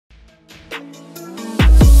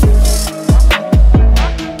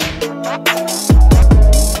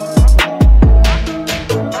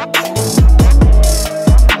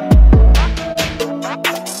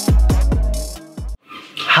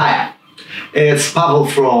it's Pavel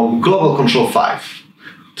from Global Control 5.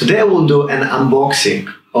 Today we'll do an unboxing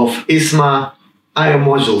of iSMA-I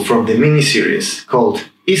module from the mini-series called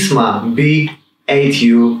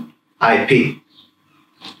iSMA-B-8U-IP.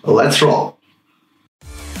 Let's roll!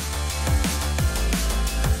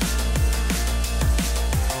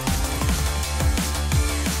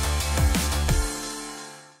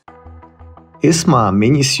 iSMA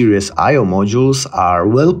mini-series I/O modules are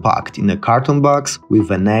well packed in a carton box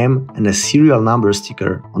with a name and a serial number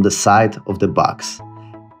sticker on the side of the box.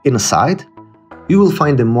 Inside, you will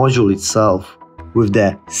find the module itself with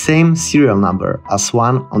the same serial number as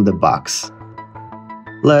one on the box.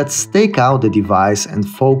 Let's take out the device and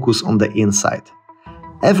focus on the inside.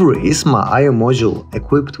 Every iSMA I/O module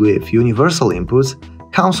equipped with universal inputs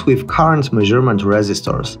comes with current measurement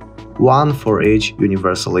resistors, one for each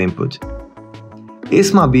universal input.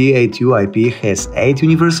 iSMA-B-8U-IP has 8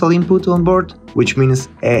 universal inputs on board, which means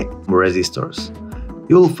 8 resistors.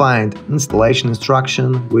 You will find installation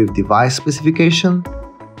instruction with device specification,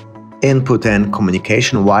 input and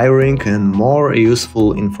communication wiring, and more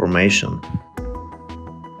useful information.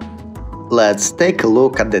 Let's take a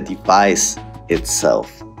look at the device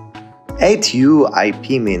itself.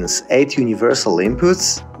 8U-IP means 8 universal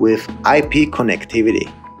inputs with IP connectivity.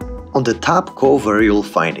 On the top cover you'll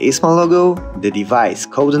find iSMA logo, the device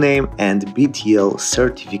codename, and BTL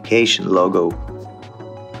certification logo.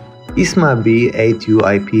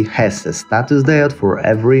 iSMA-B-8U-IP has a status diode for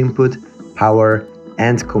every input, power,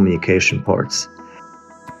 and communication ports.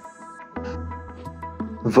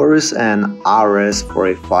 There is an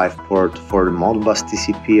RS-485 port for the Modbus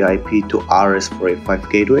TCP IP to RS-485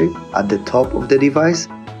 gateway at the top of the device,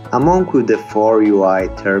 along with the 4 UI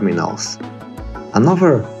terminals.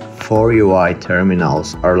 Another 4 UI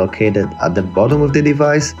terminals are located at the bottom of the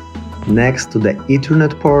device, next to the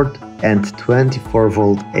Ethernet port and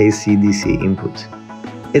 24V AC/DC input.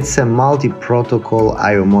 It's a multi-protocol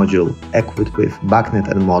I/O module equipped with BACnet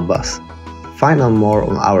and Modbus. Find out more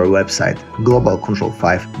on our website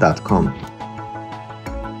globalcontrol5.com.